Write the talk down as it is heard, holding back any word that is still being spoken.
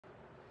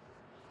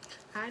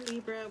Hi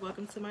Libra,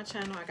 welcome to my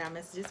channel. I got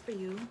messages for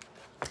you.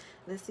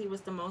 Let's see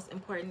what's the most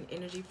important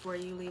energy for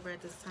you, Libra,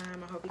 at this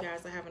time. I hope you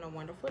guys are having a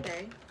wonderful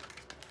day.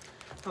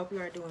 Hope you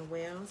are doing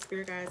well.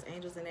 Spirit guides,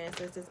 angels, and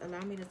ancestors,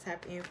 allow me to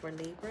tap in for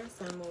Libra,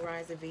 Sun, Moon,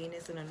 Rise, and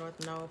Venus in the North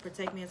Node.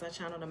 Protect me as I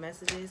channel the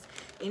messages.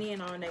 Any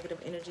and all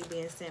negative energy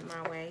being sent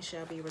my way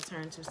shall be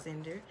returned to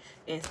sender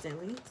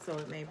instantly, so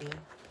it may be.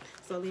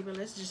 So Libra,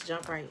 let's just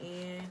jump right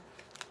in,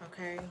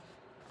 okay?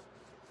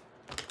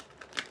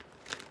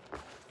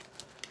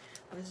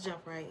 Let's jump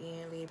right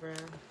in, Libra.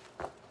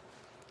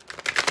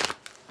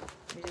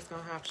 We're just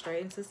going to hop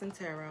straight into some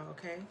tarot,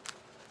 okay?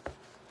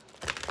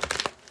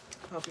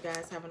 Hope you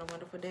guys having a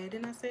wonderful day.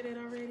 Didn't I say that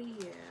already?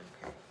 Yeah,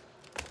 okay.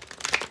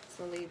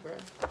 So, Libra.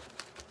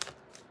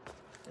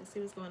 Let's see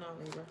what's going on,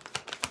 Libra.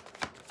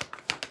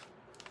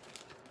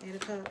 Eight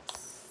of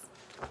Cups.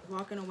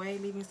 Walking away,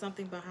 leaving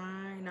something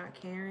behind, not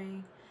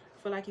caring.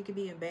 Feel like you could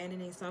be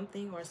abandoning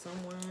something or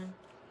someone.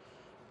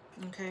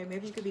 Okay,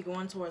 maybe you could be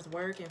going towards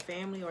work and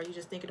family, or you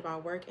just thinking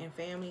about work and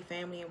family,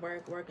 family and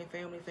work, work and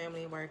family,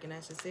 family and work, and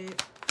that's just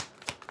it.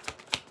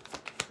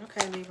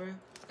 Okay, Libra.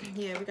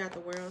 Yeah, we got the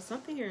World.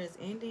 Something here is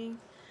ending.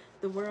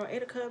 The World,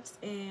 Eight of Cups,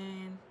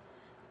 and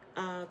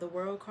the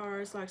World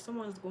cards. Like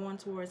someone's going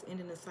towards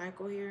ending the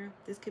cycle here.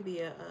 This could be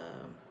a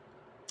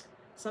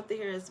something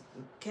here is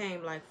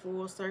came like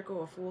full circle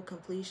or full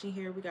completion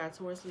here. We got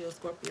Taurus, Leo,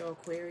 Scorpio,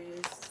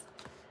 Aquarius.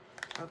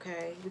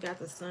 Okay, we got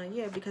the Sun.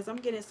 Yeah, because I'm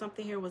getting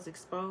something here was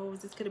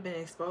exposed. This could have been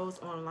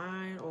exposed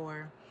online,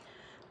 or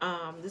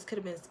this could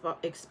have been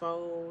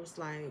exposed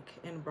like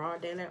in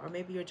broad daylight, or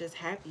maybe you're just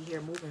happy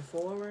here moving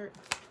forward.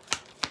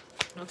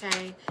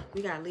 Okay,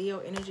 we got Leo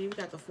energy. We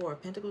got the Four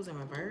of Pentacles in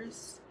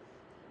reverse.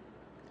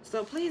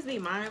 So please be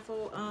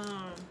mindful.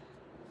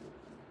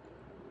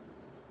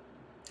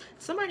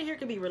 Somebody here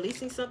could be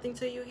releasing something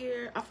to you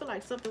here. I feel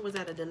like something was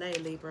at a delay,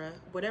 Libra.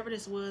 Whatever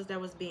this was that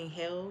was being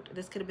held,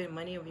 this could have been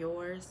money of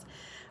yours.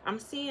 I'm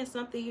seeing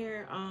something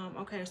here.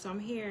 Okay, so I'm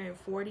hearing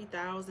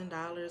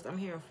 $40,000. I'm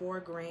hearing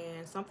 $4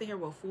 grand. Something here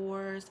with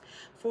fours,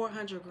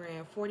 400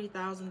 grand,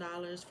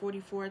 $40,000,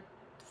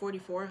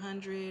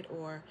 4,400,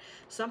 or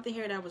something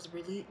here that was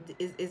released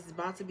is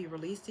about to be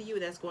released to you,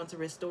 that's going to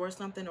restore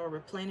something or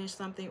replenish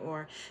something,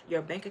 or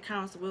your bank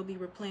accounts will be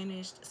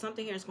replenished.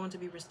 Something here is going to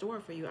be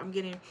restored for you. I'm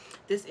getting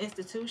this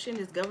institution,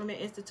 this government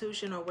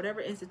institution, or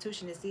whatever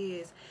institution this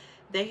is,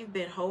 they've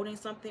been holding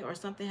something, or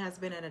something has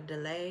been at a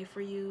delay for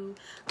you.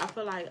 I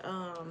feel like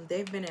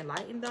they've been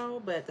enlightened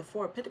though, but the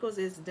Four of Pentacles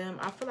is them.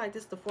 I feel like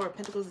this, the Four of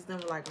Pentacles is them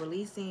like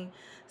releasing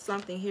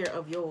something here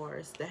of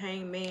yours. The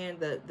Hangman,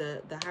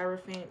 the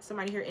Hierophant.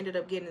 Somebody here ended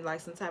up getting like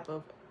some type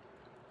of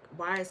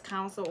wise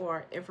counsel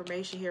or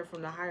information here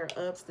from the higher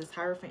ups, this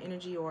Hierophant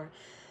energy, or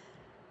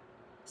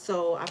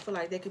so I feel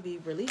like they could be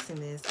releasing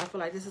this. I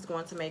feel like this is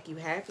going to make you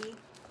happy.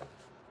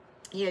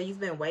 Yeah, you've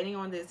been waiting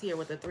on this here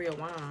with the Three of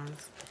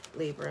Wands,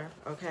 Libra,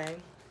 okay?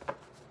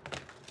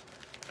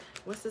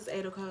 What's this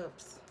Eight of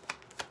Cups?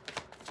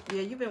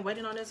 Yeah, you've been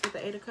waiting on this with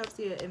the Eight of Cups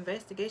here.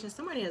 Investigation.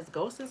 Somebody is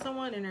ghosting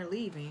someone and they're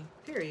leaving,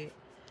 period.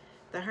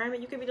 The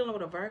Hermit, you could be dealing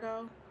with a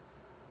Virgo.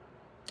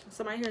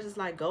 Somebody here is just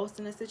like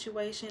ghosting a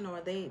situation, or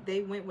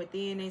they went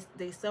within,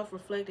 they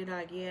self-reflected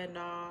like, yeah,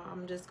 no,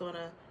 I'm just going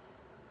to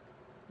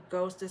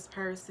ghost this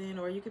person.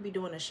 Or you could be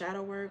doing a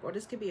shadow work, or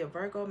this could be a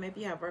Virgo.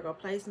 Maybe you have Virgo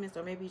placements,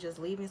 or maybe just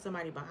leaving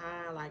somebody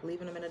behind, like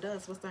leaving them in the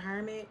dust. What's the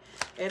Hermit?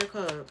 Eight of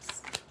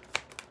Cups.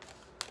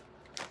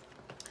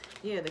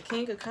 Yeah, the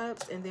King of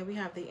Cups, and then we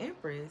have the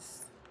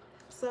Empress.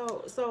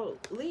 So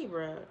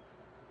Libra,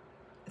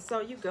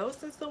 so you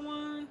ghosting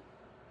someone.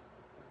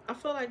 I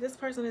feel like this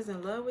person is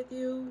in love with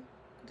you.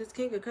 This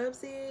King of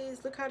Cups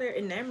is. Look how they're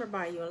enamored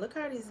by you, and look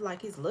how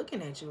he's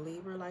looking at you,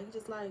 Libra. Like,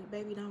 just like,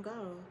 baby, don't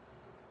go.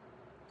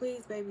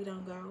 Please, baby,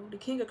 don't go. The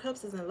King of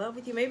Cups is in love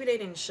with you. Maybe they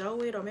didn't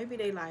show it, or maybe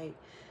they like,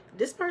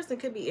 this person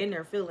could be in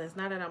their feelings.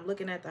 Now that I'm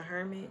looking at the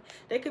Hermit,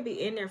 they could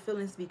be in their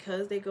feelings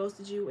because they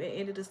ghosted you and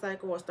ended the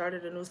cycle, or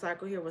started a new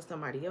cycle here with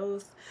somebody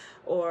else,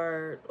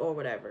 or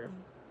whatever.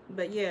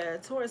 But yeah,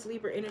 Taurus,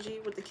 Libra energy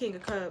with the King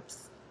of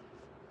Cups.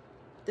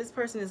 This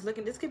person is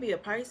looking, this could be a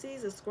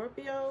Pisces, a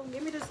Scorpio.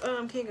 Give me this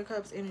King of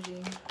Cups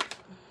energy.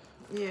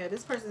 Yeah,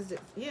 this person's,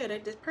 yeah, they're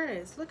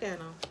depressed. Look at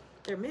them.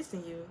 They're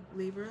missing you,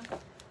 Libra.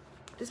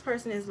 This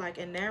person is like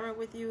enamored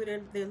with you.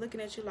 They're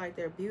looking at you like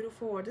they're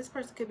beautiful. Or this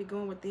person could be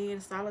going within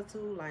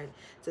solitude, like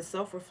to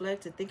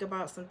self-reflect, to think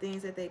about some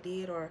things that they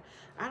did, or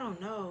I don't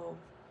know.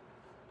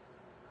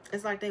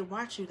 It's like they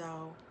watch you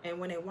though. And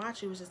when they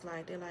watch you, it's just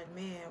like, they're like,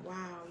 man,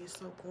 wow, you're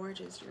so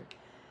gorgeous. You're,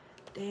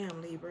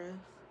 damn, Libra.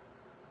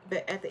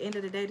 But at the end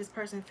of the day, this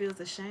person feels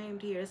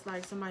ashamed here. It's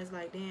like somebody's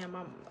like, damn,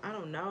 I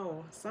don't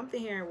know.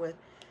 Something here with,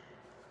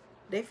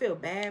 they feel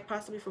bad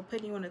possibly for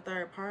putting you in a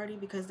third party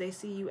because they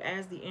see you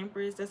as the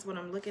Empress. That's what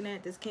I'm looking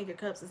at. This King of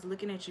Cups is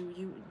looking at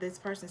you. This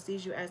person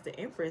sees you as the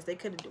Empress. They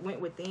could have went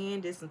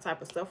within, did some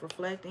type of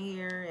self-reflecting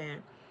here,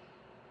 and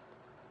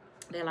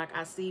they're like,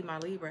 I see my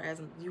Libra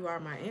as you are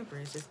my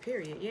Empress, just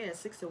period. Yeah,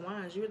 Six of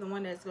Wands. You're the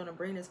one that's going to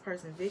bring this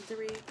person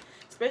victory,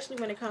 especially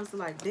when it comes to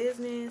like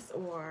business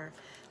or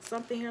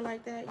Something here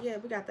like that. Yeah,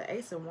 we got the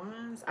Ace of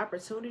Wands.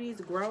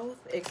 Opportunities, growth,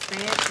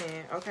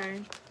 expansion.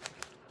 Okay.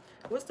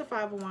 What's the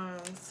Five of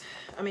Wands?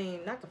 I mean,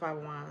 not the Five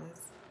of Wands.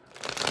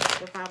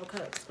 The Five of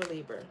Cups for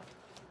Libra.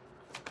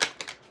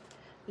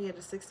 Yeah,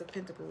 the Six of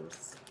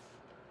Pentacles.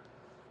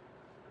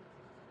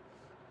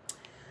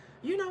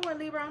 You know what,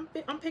 Libra?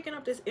 I'm picking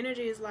up this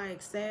energy. Is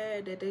like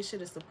sad that they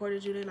should have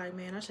supported you. They're like,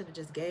 man, I should have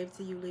just gave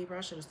to you, Libra.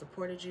 I should have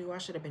supported you. I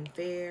should have been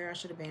fair. I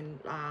should have been,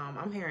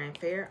 I'm hearing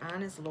fair,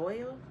 honest,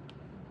 loyal.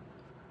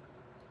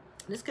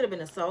 This could have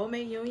been a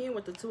soulmate union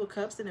with the Two of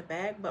Cups in the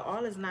back, but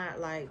all is not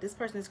like, this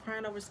person is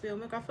crying over spilled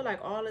milk. I feel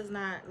like all is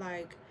not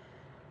like,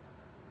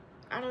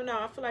 I don't know.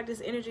 I feel like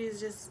this energy is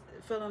just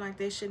feeling like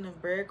they shouldn't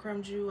have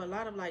breadcrumbed you. A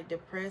lot of like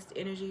depressed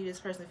energy. This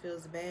person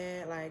feels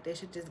bad. Like they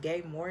should just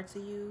gave more to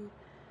you.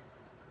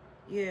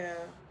 Yeah,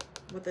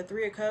 with the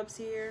Three of Cups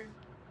here,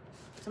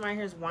 somebody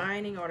here is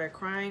whining or they're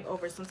crying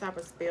over some type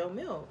of spilled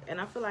milk.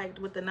 And I feel like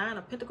with the Nine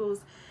of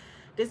Pentacles,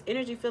 this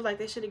energy feels like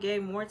they should have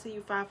gave more to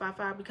you,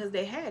 555, because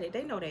they had it.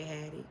 They know they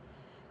had it.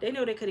 They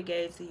know they could have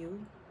gave to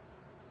you.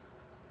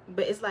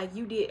 But it's like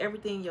you did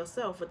everything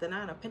yourself. With the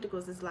Nine of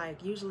Pentacles, it's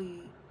like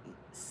usually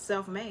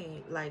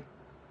self-made. Like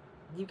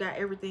you got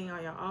everything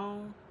on your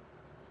own.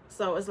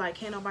 So it's like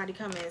can't nobody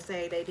come in and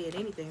say they did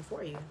anything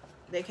for you.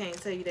 They can't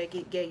tell you they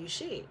gave you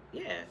shit.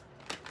 Yeah.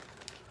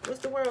 What's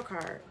the World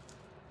card?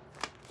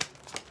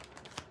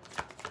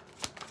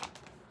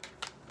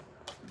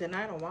 The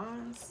Knight of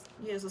Wands.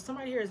 Yeah, so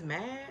somebody here is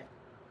mad.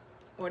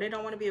 Or they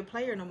don't want to be a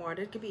player no more.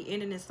 They could be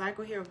ending this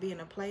cycle here of being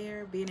a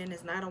player. Being in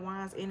this Knight of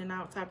Wands, in and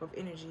out type of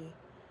energy.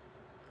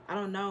 I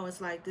don't know.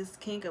 It's like this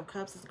King of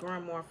Cups is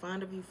growing more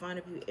fond of you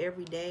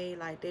every day.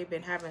 Like they've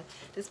been having,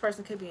 this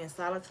person could be in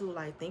solitude,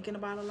 like thinking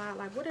about a lot.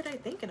 Like what are they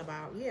thinking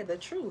about? Yeah, the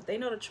truth. They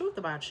know the truth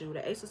about you.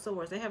 The Ace of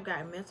Swords. They have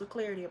gotten mental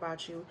clarity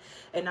about you.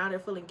 And now they're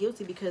feeling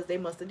guilty because they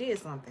must have did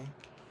something.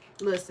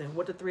 Listen,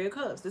 with the Three of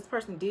Cups, this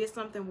person did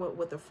something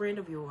with a friend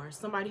of yours.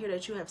 Somebody here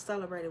that you have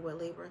celebrated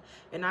with, Libra.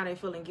 And now they're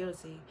feeling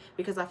guilty.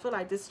 Because I feel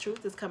like this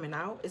truth is coming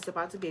out. It's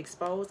about to be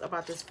exposed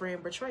about this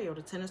friend betrayal.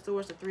 The Ten of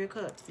Swords, the Three of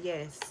Cups.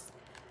 Yes.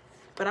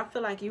 But I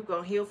feel like you're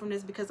going to heal from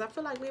this because I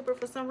feel like, Libra,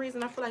 for some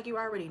reason, I feel like you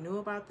already knew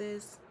about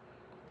this.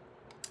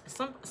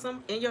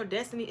 Some in your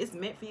destiny, it's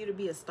meant for you to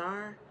be a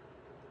star.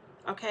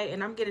 Okay,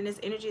 and I'm getting this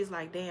energy. It's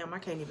like, damn, I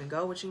can't even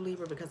go with you,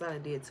 Libra, because I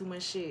did too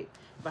much shit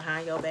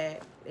behind your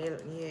back.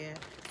 Yeah.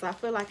 So I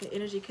feel like an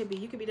energy could be,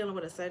 you could be dealing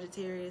with a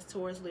Sagittarius,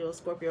 Taurus, Leo,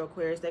 Scorpio,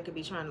 Aquarius. That could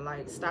be trying to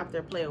like stop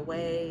their play of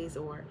ways,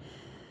 or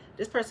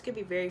this person could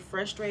be very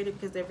frustrated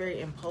because they're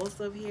very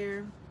impulsive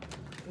here.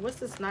 What's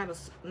this Knight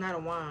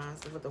of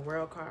Wands with the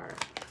World card?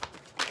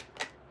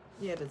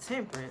 Yeah, the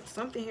Temperance.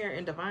 Something here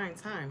in divine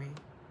timing.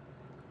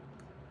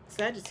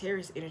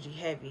 Sagittarius energy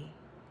heavy.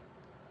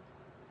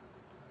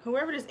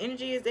 Whoever this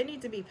energy is, they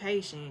need to be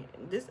patient.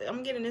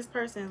 I'm getting this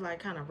person is like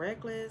kind of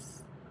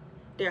reckless.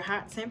 They're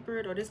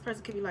hot-tempered, or this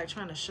person could be like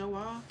trying to show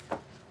off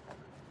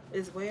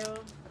as well.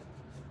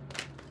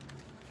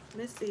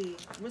 Let's see.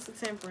 What's the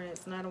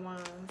Temperance? Knight of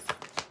Wands.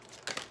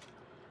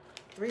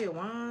 Three of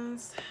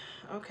Wands.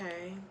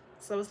 Okay.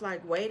 So it's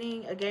like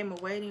waiting, a game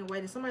of waiting.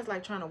 Somebody's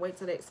like trying to wait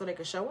so they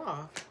can show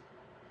off.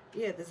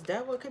 Yeah, this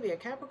Devil could be a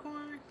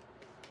Capricorn.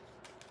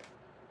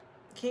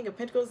 King of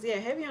Pentacles. Yeah,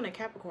 heavy on the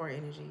Capricorn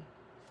energy.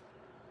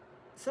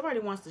 Somebody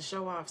wants to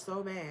show off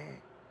so bad.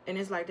 And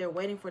it's like they're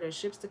waiting for their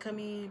ships to come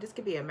in. This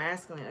could be a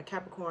masculine, a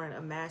Capricorn,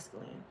 a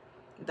masculine.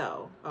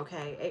 Though,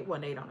 okay,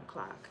 818 on the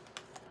clock.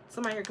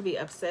 Somebody here could be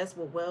obsessed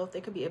with wealth.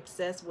 They could be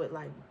obsessed with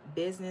like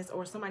business.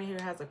 Or somebody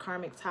here has a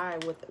karmic tie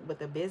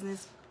with a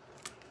business.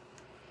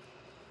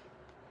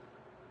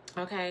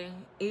 Okay,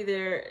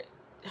 either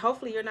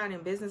hopefully you're not in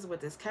business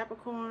with this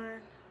Capricorn,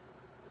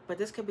 but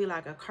this could be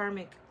like a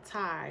karmic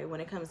tie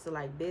when it comes to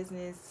like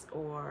business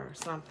or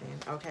something.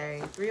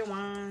 Okay, Three of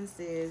Wands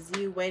is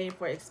you waiting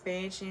for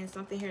expansion.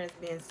 Something here has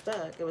been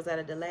stuck. It was at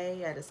a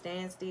delay, at a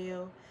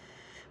standstill,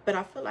 but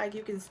I feel like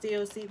you can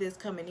still see this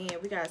coming in.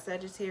 We got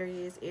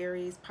Sagittarius,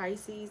 Aries,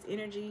 Pisces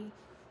energy.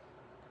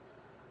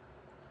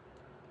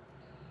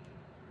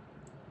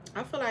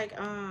 I feel like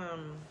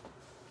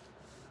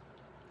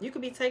you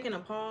could be taking a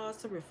pause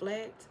to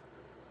reflect,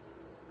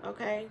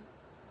 okay?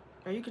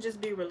 Or you could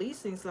just be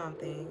releasing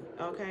something,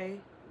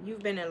 okay?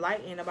 You've been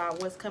enlightened about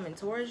what's coming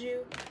towards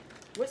you.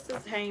 What's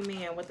this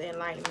Hangman with the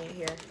enlightenment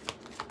here?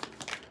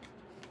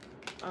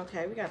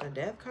 Okay, we got the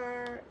Death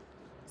card.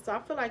 So I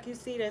feel like you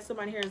see that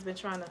somebody here has been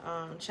trying to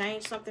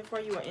change something for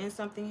you or end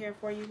something here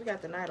for you. We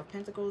got the Knight of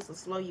Pentacles to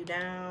slow you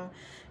down.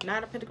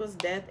 Knight of Pentacles,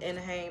 Death, and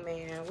the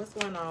Hangman. What's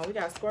going on? We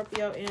got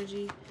Scorpio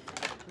energy.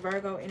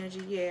 Virgo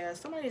energy. Yeah,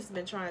 somebody's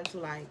been trying to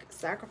like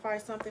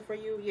sacrifice something for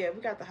you. Yeah,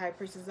 we got the High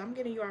Priestess. I'm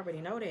getting you already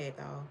know that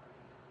though.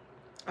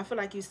 I feel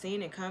like you've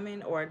seen it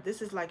coming, or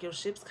this is like your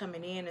ship's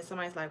coming in and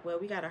somebody's like, well,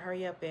 we got to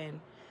hurry up and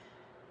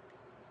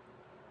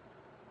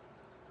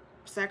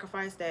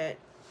sacrifice that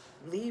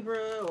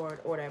Libra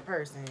or that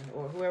person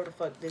or whoever the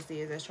fuck this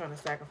is that's trying to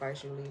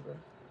sacrifice you, Libra.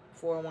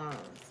 Four of Wands.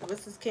 So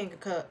this is King of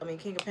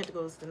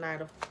Pentacles, the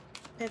Knight of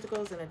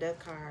Pentacles, and a Death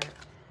card.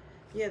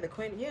 Yeah, the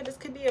Queen. Yeah, this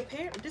could be a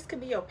parent. This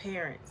could be your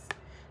parents.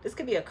 This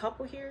could be a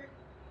couple here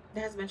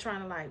that has been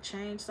trying to like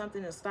change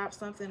something or stop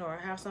something or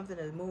have something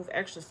to move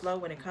extra slow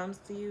when it comes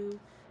to you.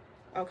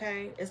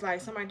 Okay, it's like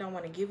somebody don't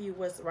want to give you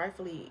what's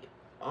rightfully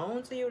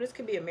owned to you. This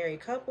could be a married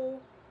couple.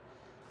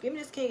 Give me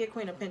this King and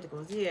Queen of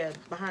Pentacles. Yeah,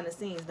 behind the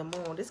scenes, the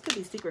moon. This could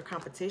be secret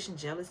competition,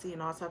 jealousy,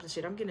 and all types of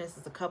shit. I'm getting this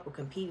as a couple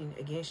competing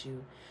against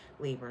you,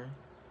 Libra.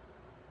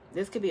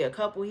 This could be a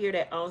couple here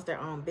that owns their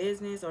own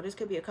business, or this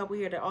could be a couple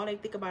here that all they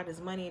think about is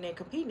money and they're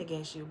competing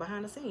against you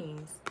behind the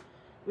scenes.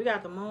 We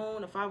got the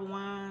moon, the Five of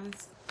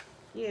Wands.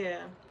 Yeah,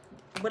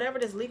 whatever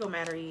this legal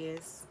matter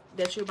is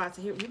that you're about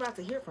to hear, you're about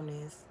to hear from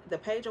this. The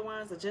Page of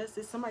Wands, the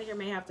Justice. Somebody here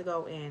may have to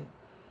go in.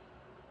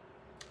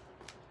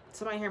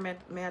 Somebody here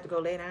may have to go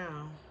lay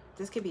down.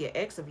 This could be an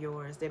ex of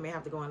yours. They may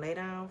have to go and lay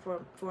down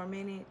for a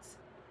minute.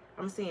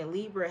 I'm seeing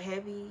Libra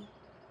heavy.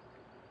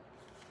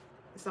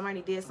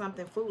 Somebody did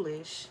something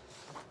foolish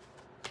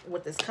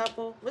with this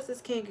couple. What's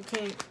this King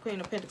and Queen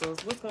of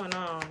Pentacles? What's going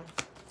on?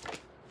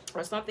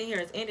 Or something here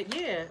is ended.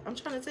 Yeah, I'm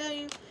trying to tell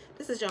you,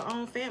 this is your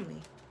own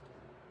family.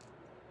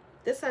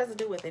 This has to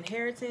do with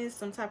inheritance,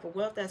 some type of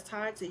wealth that's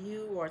tied to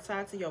you or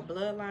tied to your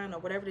bloodline or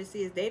whatever this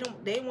is. They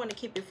want to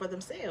keep it for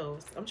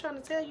themselves. I'm trying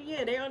to tell you,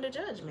 yeah, they're under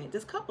judgment.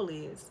 This couple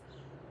is.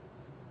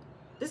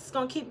 This is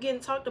going to keep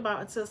getting talked about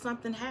until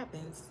something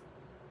happens.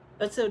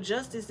 Until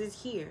justice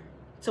is here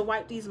to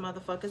wipe these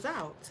motherfuckers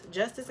out.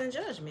 Justice and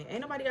judgment.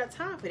 Ain't nobody got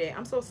time for that.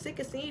 I'm so sick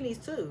of seeing these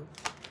two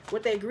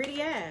with their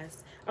greedy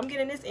ass. I'm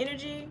getting this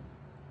energy.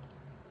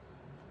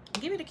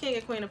 Give me the King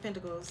and Queen of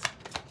Pentacles.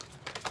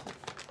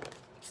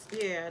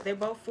 Yeah, they're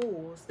both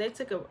fools. They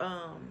took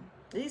a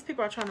these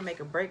people are trying to make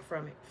a break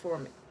from it for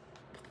me.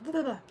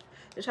 They're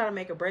trying to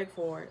make a break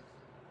for it.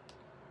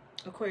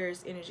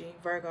 Aquarius energy,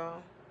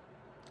 Virgo,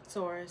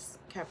 Taurus,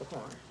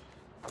 Capricorn.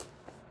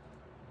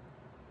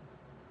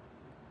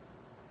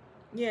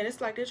 Yeah,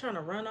 it's like they're trying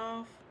to run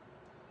off.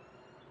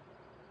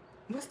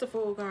 What's the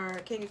Fool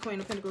card? King and Queen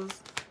of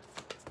Pentacles.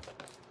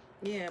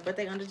 Yeah, but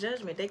they under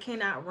judgment. They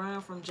cannot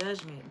run from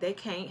judgment. They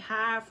can't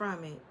hide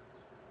from it.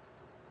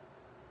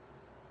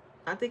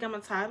 I think I'm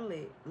going to title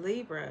it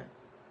Libra.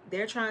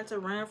 They're trying to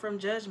run from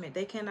judgment.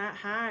 They cannot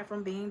hide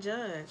from being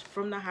judged.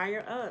 From the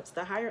higher ups.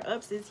 The higher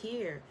ups is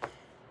here.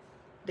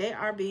 They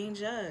are being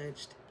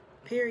judged.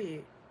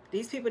 Period.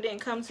 These people didn't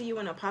come to you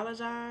and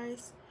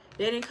apologize.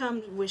 They didn't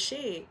come with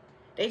shit.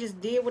 They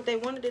just did what they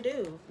wanted to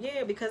do.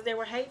 Yeah, because they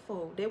were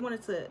hateful. They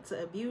wanted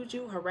to abuse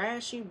you,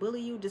 harass you,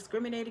 bully you,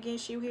 discriminate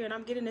against you here. And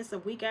I'm getting this a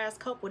weak-ass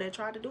couple that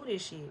tried to do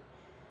this shit.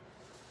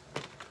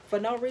 For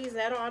no reason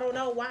at all. I don't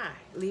know why,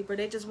 Libra.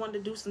 They just wanted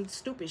to do some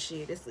stupid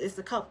shit. It's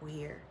a couple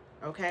here,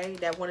 okay?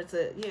 That wanted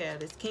to, yeah,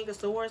 this King of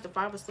Swords, the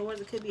Five of Swords.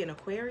 It could be an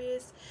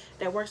Aquarius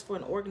that works for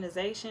an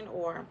organization,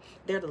 or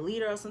they're the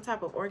leader of some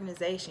type of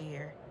organization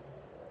here.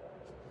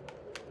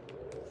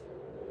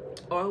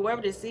 Or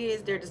whoever this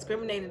is, they're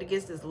discriminating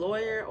against this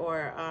lawyer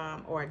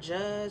or a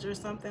judge or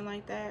something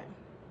like that.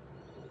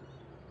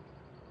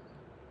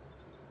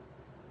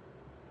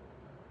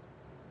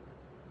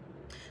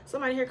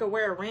 Somebody here could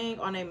wear a ring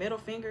on their middle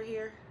finger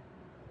here.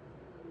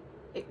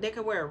 They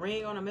could wear a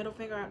ring on a middle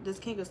finger. This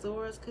King of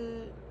Swords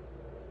could.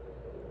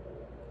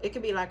 It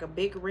could be like a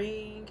big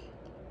ring.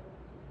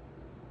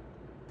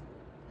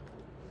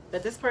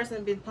 But this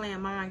person been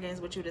playing mind games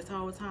with you this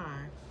whole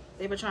time.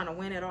 They've been trying to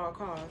win at all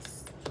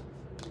costs.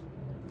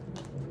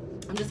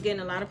 I'm just getting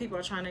a lot of people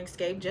are trying to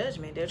escape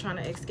judgment. They're trying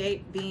to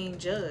escape being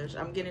judged.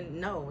 I'm getting,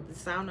 no, the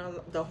sound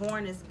of the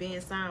horn is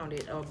being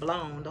sounded or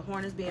blown. The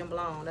horn is being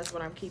blown. That's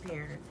what I keep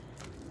hearing.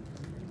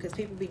 Because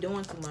people be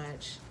doing too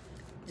much.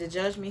 The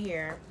judgment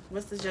here.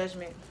 What's the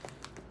judgment?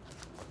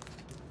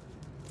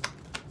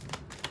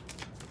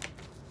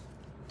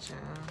 Child.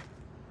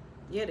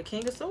 Yeah, the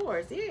King of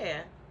Swords.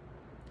 Yeah.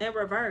 In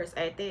reverse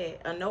at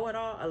that. A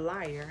know-it-all, a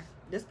liar.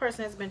 This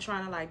person has been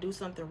trying to like do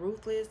something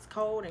ruthless,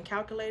 cold, and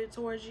calculated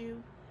towards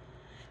you.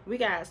 We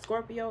got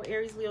Scorpio,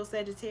 Aries, Leo,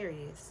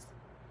 Sagittarius.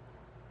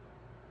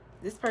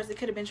 This person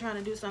could have been trying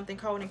to do something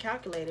cold and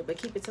calculated, but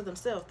keep it to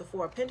themselves. The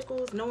Four of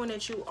Pentacles, knowing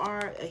that you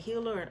are a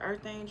healer, an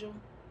earth angel.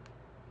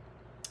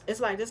 It's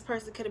like this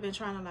person could have been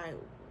trying to like,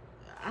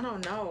 I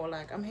don't know,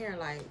 like I'm hearing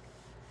like,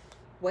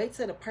 wait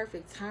till the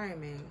perfect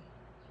timing.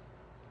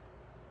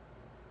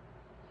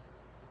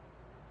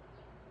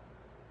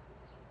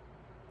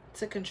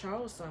 To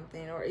control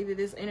something, or either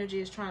this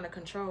energy is trying to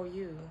control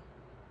you.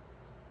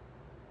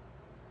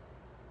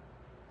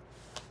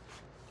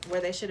 Where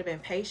they should have been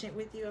patient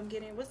with you, I'm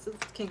getting. What's the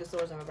King of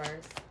Swords in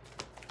reverse?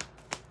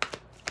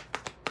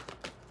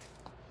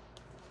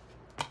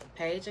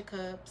 Page of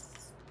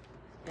Cups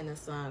and the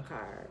Sun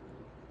card.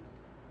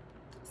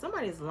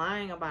 Somebody's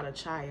lying about a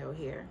child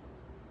here.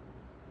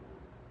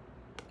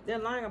 They're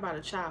lying about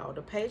a child.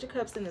 The Page of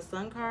Cups and the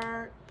Sun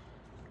card.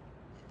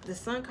 The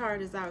Sun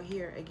card is out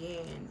here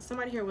again.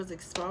 Somebody here was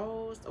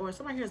exposed, or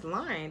somebody here is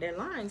lying. They're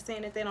lying,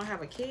 saying that they don't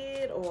have a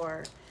kid,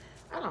 or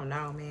I don't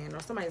know, man. Or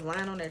somebody's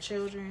lying on their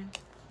children.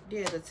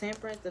 Yeah, the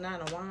Temperance, the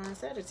Nine of Wands,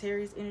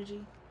 Sagittarius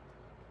energy.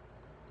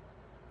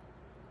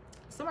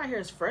 Somebody here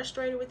is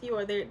frustrated with you,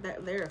 or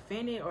they're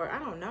offended, or I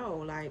don't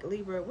know. Like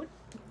Libra, what?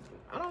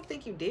 I don't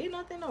think you did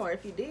nothing, or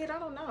if you did, I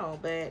don't know.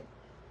 But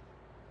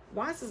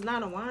why is this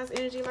Nine of Wands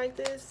energy like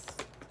this?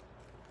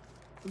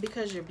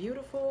 Because you're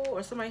beautiful,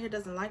 or somebody here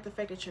doesn't like the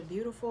fact that you're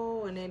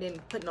beautiful and they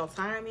didn't put no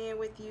time in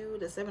with you.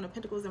 The Seven of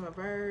Pentacles in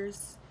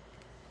reverse.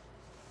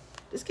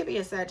 This could be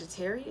a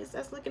Sagittarius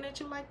that's looking at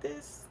you like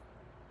this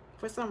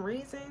for some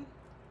reason.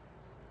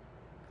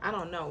 I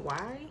don't know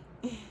why.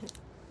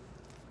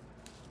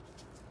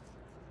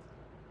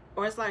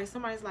 Or it's like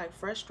somebody's like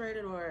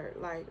frustrated, or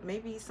like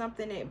maybe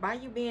something that by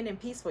you being in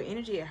peaceful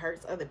energy, it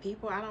hurts other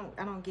people. I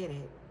don't get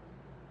it.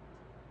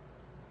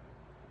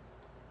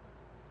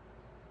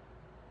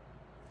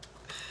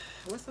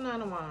 What's the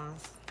Nine of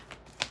Wands?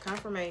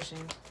 Confirmation.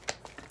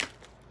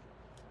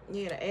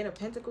 Yeah, the Eight of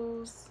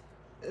Pentacles.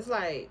 It's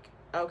like,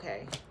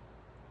 okay.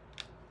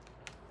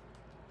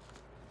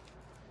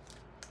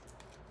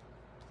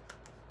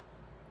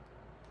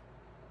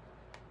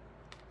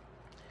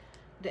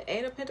 The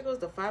Eight of Pentacles,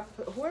 the Five,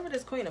 whoever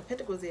this Queen of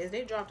Pentacles is,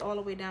 they dropped all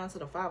the way down to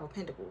the Five of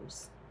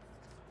Pentacles.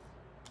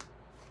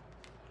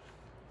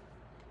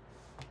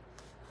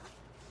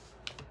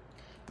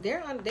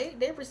 They're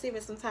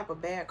receiving some type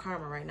of bad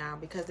karma right now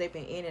because they've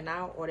been in and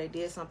out, or they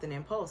did something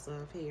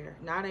impulsive here.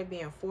 Now they're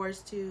being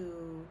forced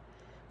to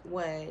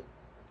what?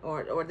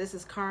 Or this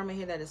is karma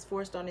here that is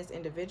forced on this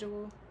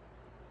individual.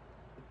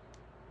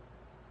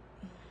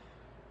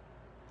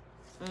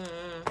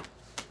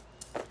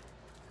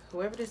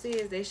 Whoever this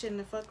is, they shouldn't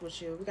have fucked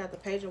with you. We got the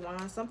Page of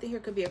Wands. Something here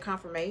could be a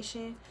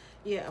confirmation.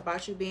 Yeah,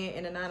 about you being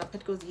in the Nine of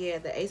Pentacles. Yeah,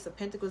 the Ace of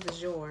Pentacles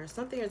is yours.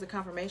 Something here is a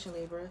confirmation,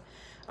 Libra.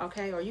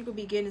 Okay, or you could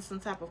be getting some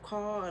type of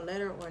call, a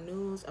letter, or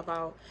news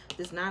about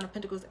this Nine of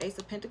Pentacles, Ace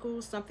of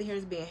Pentacles. Something here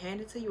is being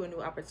handed to you, a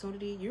new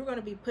opportunity. You're going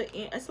to be put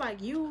in. It's like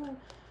you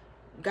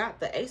got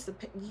the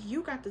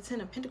you got the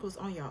Ten of Pentacles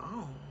on your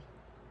own.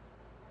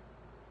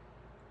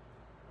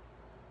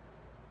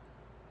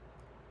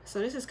 So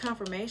this is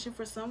confirmation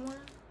for someone.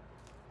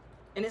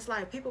 And it's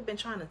like people been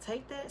trying to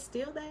take that,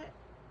 steal that.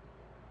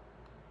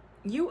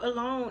 You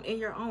alone in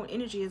your own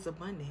energy is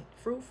abundant,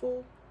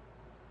 fruitful.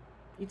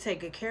 You take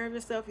good care of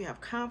yourself. You have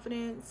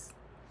confidence.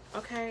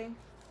 Okay.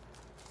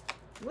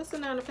 What's the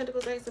Nine of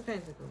Pentacles, Ace of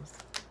Pentacles?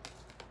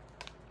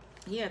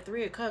 Yeah,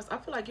 Three of Cups. I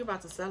feel like you're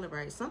about to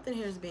celebrate. Something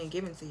here is being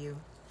given to you.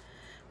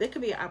 There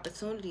could be an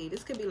opportunity.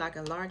 This could be like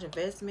a large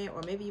investment,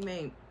 or maybe you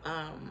may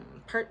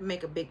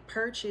make a big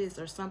purchase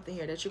or something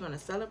here that you're going to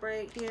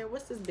celebrate here.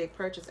 What's this big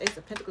purchase? Ace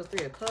of Pentacles,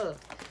 Three of Cups.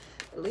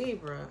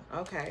 Libra.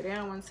 Okay, they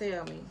don't want to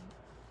tell me.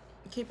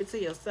 Keep it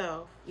to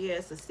yourself. Yeah,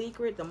 it's a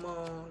secret. The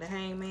Moon, the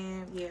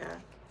Hangman. Yeah.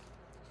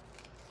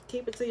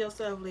 Keep it to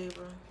yourself,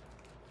 Libra.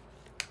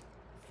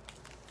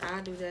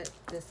 I do that,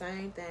 the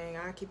same thing.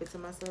 I keep it to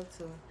myself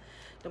too.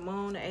 The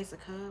Moon, the Ace of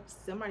Cups.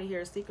 Somebody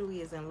here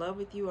secretly is in love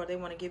with you, or they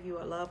want to give you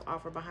a love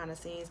offer behind the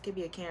scenes. Could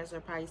be a Cancer,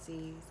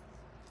 Pisces,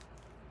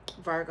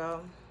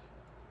 Virgo.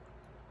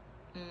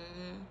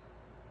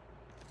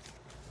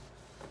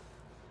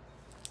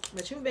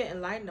 But you've been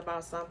enlightened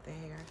about something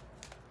here.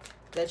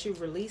 That you're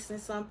releasing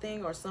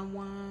something or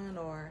someone,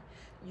 or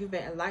you've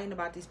been enlightened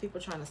about these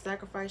people trying to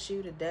sacrifice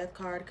you. The Death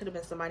card could have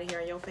been somebody here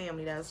in your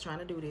family that was trying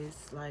to do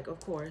this. Like, of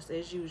course,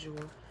 as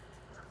usual.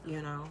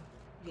 You know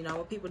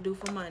what people do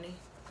for money.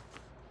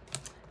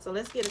 So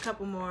let's get a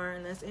couple more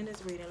and let's end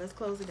this reading. Let's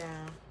close it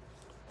down.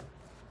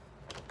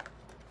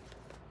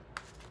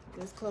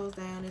 Let's close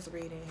down this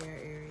reading here,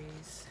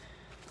 Aries.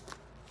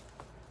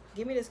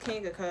 Give me this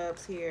King of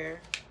Cups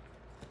here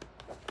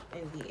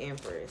and the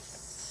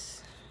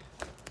Empress.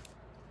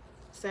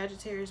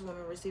 Sagittarius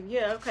woman receive.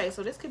 Yeah, okay.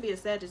 So this could be a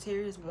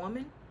Sagittarius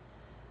woman.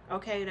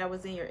 Okay, that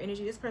was in your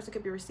energy. This person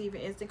could be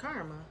receiving instant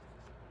karma.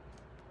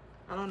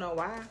 I don't know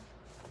why.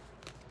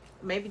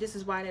 Maybe this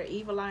is why they're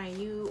evil-eyeing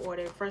you, or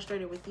they're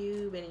frustrated with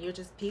you, and you're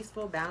just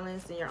peaceful,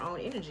 balanced in your own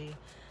energy.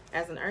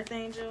 As an earth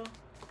angel,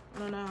 I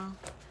don't know.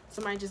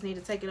 Somebody just need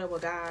to take it up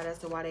with God as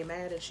to why they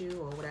mad at you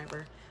or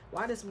whatever.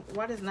 Why does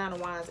Nine of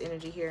Wands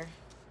energy here?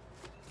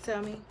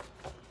 Tell me.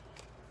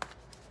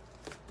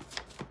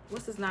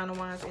 What's this Nine of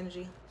Wands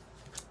energy?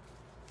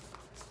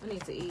 I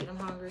need to eat. I'm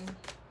hungry.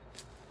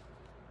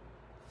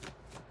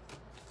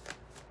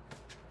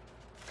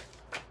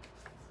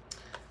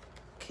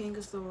 King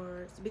of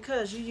Swords.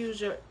 Because you use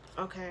your...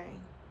 Okay.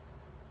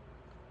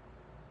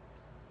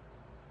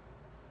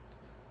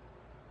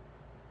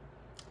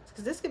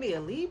 Because this could be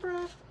a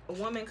Libra. A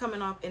woman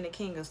coming off in the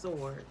King of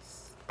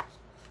Swords.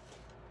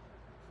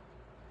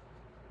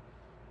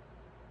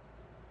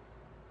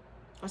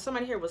 Or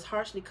somebody here was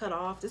harshly cut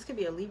off. This could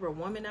be a Libra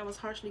woman that was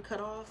harshly cut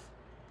off.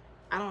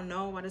 I don't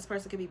know why this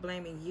person could be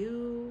blaming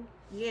you.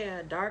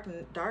 Yeah, dark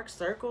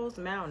circles,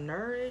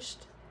 malnourished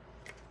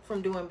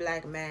from doing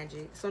black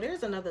magic. So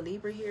there's another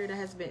Libra here that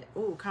has been...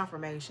 Ooh,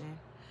 confirmation.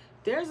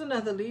 There's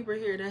another Libra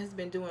here that has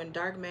been doing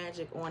dark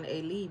magic on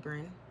a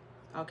Libran.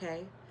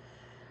 Okay?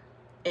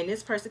 And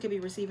this person could be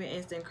receiving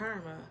instant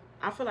karma.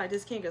 I feel like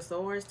this King of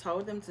Swords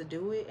told them to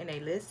do it and they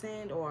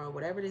listened, or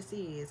whatever this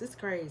is. It's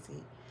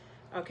crazy.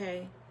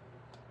 Okay?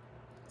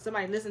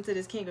 Somebody listened to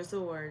this King of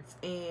Swords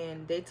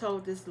and they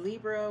told this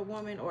Libra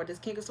woman, or this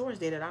King of Swords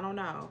did it, I don't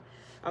know.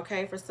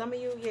 Okay, for some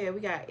of you, yeah, we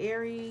got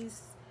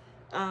Aries,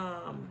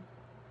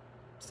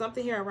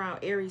 something here around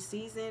Aries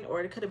season,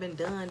 or it could have been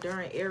done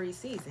during Aries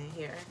season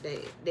here.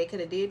 They could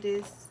have did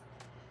this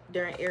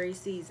during Aries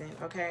season.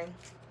 Okay,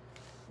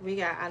 we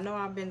got, I know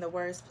I've been the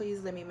worst,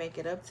 please let me make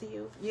it up to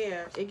you.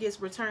 Yeah, it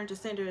gets returned to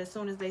sender as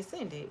soon as they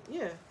send it.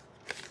 Yeah.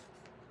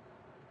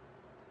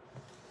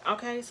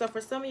 Okay, so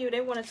for some of you,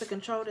 they wanted to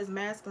control this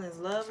masculine's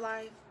love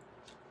life,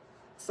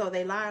 so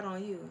they lied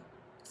on you.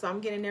 So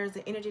I'm getting there's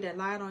the energy that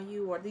lied on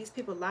you, or these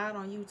people lied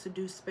on you to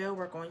do spell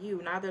work on you.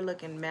 Now they're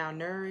looking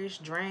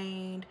malnourished,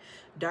 drained,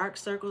 dark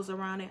circles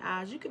around their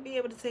eyes. You could be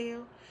able to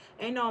tell.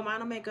 Ain't no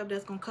amount of makeup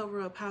that's going to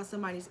cover up how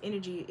somebody's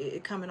energy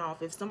is coming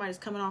off. If somebody's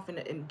coming off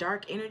in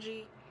dark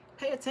energy,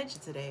 pay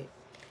attention to that.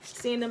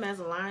 Seeing them as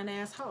a lying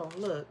asshole.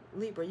 Look,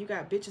 Libra, you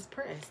got bitches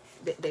pressed.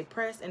 They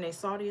pressed and they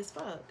salty as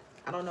fuck.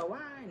 I don't know why.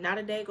 Not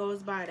a day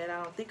goes by that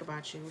I don't think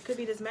about you. It could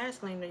be this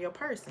masculine or your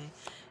person.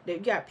 You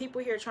got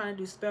people here trying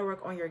to do spell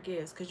work on your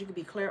gifts, because you could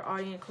be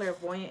clairaudient,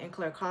 clairvoyant, and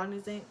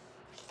claircognizant.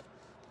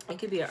 It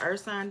could be an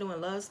earth sign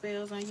doing love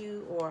spells on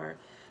you, or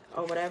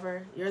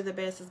whatever. You're the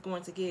best is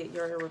going to get.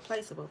 You're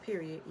irreplaceable,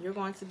 period. You're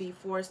going to be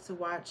forced to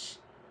watch.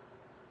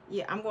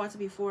 Yeah, I'm going to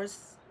be forced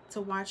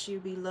to watch you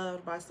be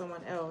loved by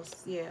someone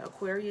else. Yeah,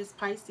 Aquarius,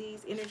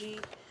 Pisces energy,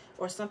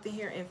 or something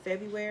here in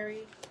February.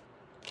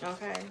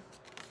 Okay.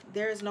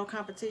 There is no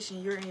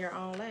competition. You're in your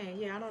own lane.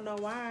 Yeah, I don't know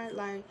why.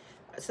 Like,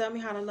 tell me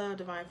how to love,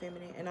 Divine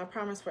Feminine, and I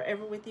promise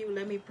forever with you.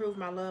 Let me prove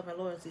my love and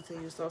loyalty to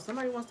you. So if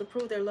somebody wants to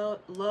prove their love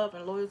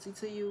and loyalty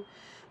to you,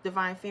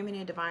 Divine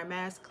Feminine, Divine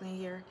Masculine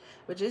here,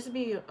 but just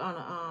be on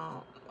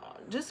a,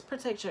 just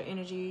protect your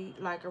energy.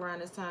 Like around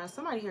this time,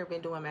 somebody here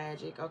been doing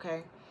magic.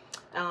 Okay,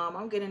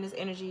 I'm getting this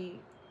energy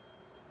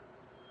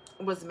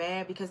was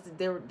mad because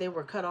they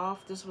were cut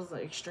off. This was an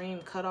extreme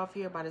cut off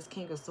here by this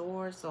King of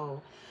Swords.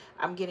 So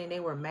I'm getting they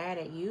were mad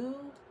at you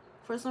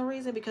for some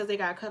reason, because they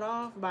got cut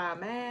off by a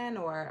man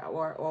or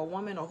a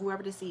woman or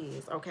whoever this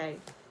is. Okay,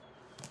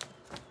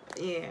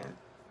 yeah.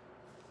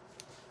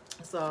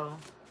 So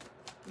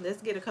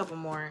let's get a couple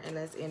more and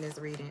let's end this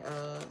reading.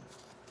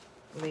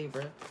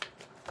 Libra,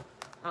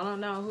 I don't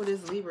know who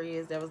this Libra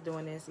is that was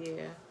doing this.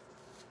 Yeah,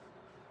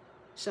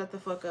 shut the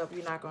fuck up,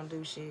 you're not gonna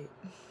do shit.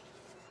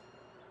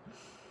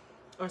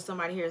 Or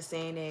somebody here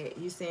saying that,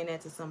 you saying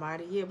that to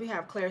somebody. Yeah, we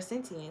have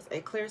clairsentience,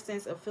 a clear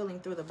sense of feeling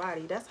through the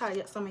body. That's how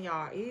some of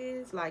y'all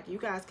is. Like, you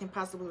guys can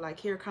possibly like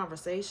hear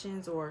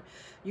conversations, or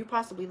you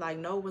possibly like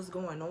know what's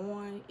going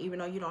on, even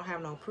though you don't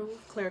have no proof.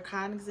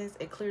 Claircognizance,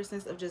 a clear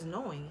sense of just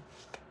knowing.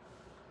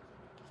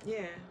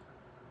 Yeah.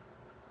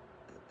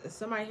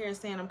 Somebody here is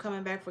saying, I'm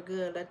coming back for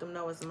good. Let them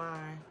know it's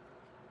mine.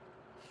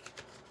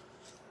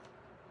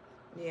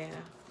 Yeah.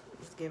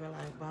 It's giving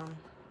like bum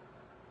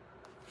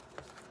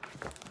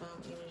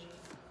energy.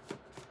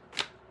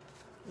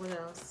 What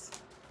else?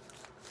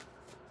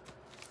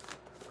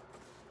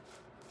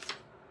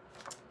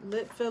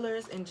 Lip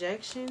fillers,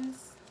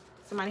 injections.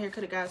 Somebody here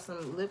could have got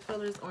some lip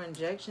fillers or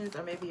injections,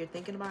 or maybe you're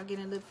thinking about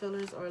getting lip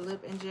fillers or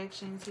lip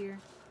injections here.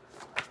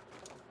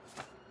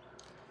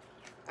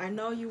 I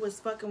know you was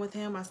fucking with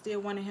him. I still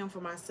wanted him for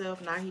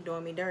myself. Now he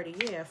doing me dirty.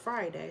 Yeah,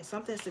 Friday.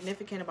 Something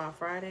significant about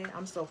Friday.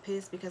 I'm so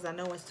pissed because I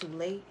know it's too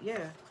late.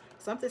 Yeah.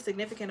 Something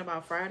significant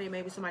about Friday.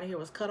 Maybe somebody here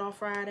was cut off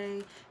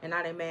Friday and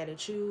now they mad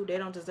at you. They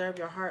don't deserve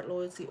your heart,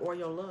 loyalty, or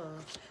your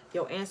love.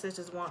 Your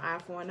ancestors want eye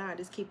for an eye.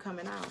 Just keep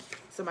coming out.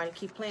 Somebody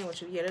keep playing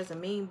with you. Yeah, there's a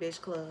mean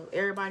bitch club.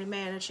 Everybody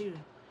mad at you.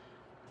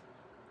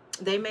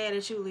 They mad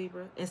at you,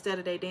 Libra, instead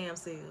of their damn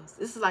selves.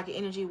 This is like an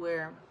energy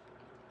where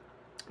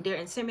they're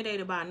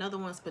intimidated by another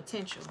one's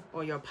potential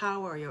or your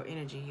power or your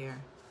energy here.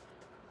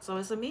 So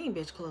it's a mean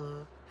bitch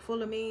club.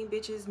 Full of mean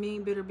bitches,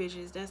 mean bitter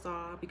bitches. That's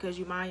all. Because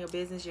you mind your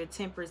business, your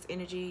temperance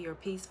energy, you're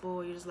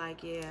peaceful. You're just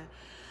like, yeah,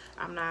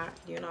 I'm not,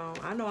 you know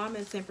I'm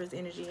in temperance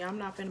energy. I'm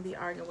not finna be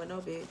arguing with no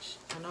bitch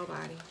or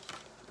nobody.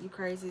 You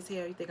crazy as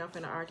hell. You think I'm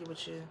finna argue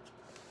with you?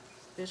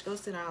 Bitch, go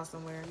sit down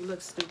somewhere. You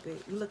look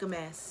stupid. You look a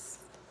mess.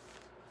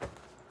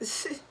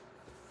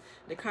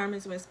 The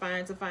karmics were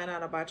inspiring to find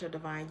out about your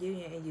divine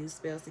union and use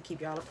spells to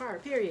keep y'all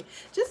apart, period.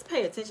 Just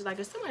pay attention. Like,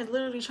 if somebody's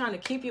literally trying to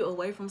keep you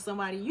away from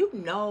somebody, you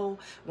know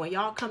when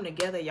y'all come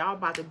together, y'all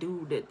about to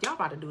do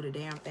the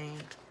damn thing.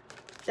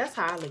 That's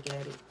how I look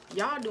at it.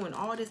 Y'all doing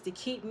all this to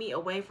keep me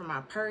away from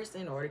my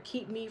person or to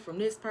keep me from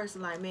this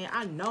person. Like, man,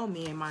 I know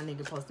me and my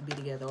nigga supposed to be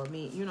together, or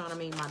me, you know what I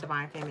mean, my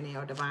divine feminine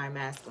or divine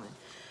masculine.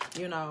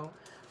 You know,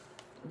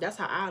 that's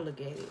how I look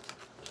at it.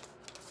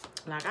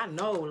 Like, I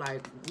know,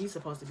 like, we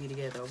supposed to be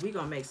together. We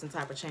gonna make some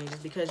type of changes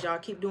because y'all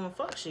keep doing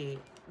fuck shit.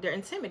 They're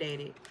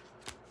intimidated.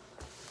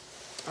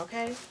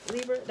 Okay,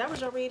 Libra, that was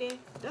your reading.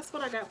 That's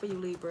what I got for you,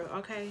 Libra,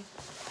 okay?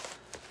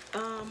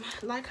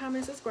 Like,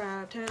 comment,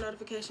 subscribe, turn the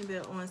notification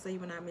bell on so you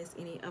will not miss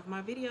any of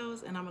my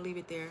videos. And I'm gonna leave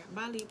it there.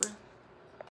 Bye, Libra.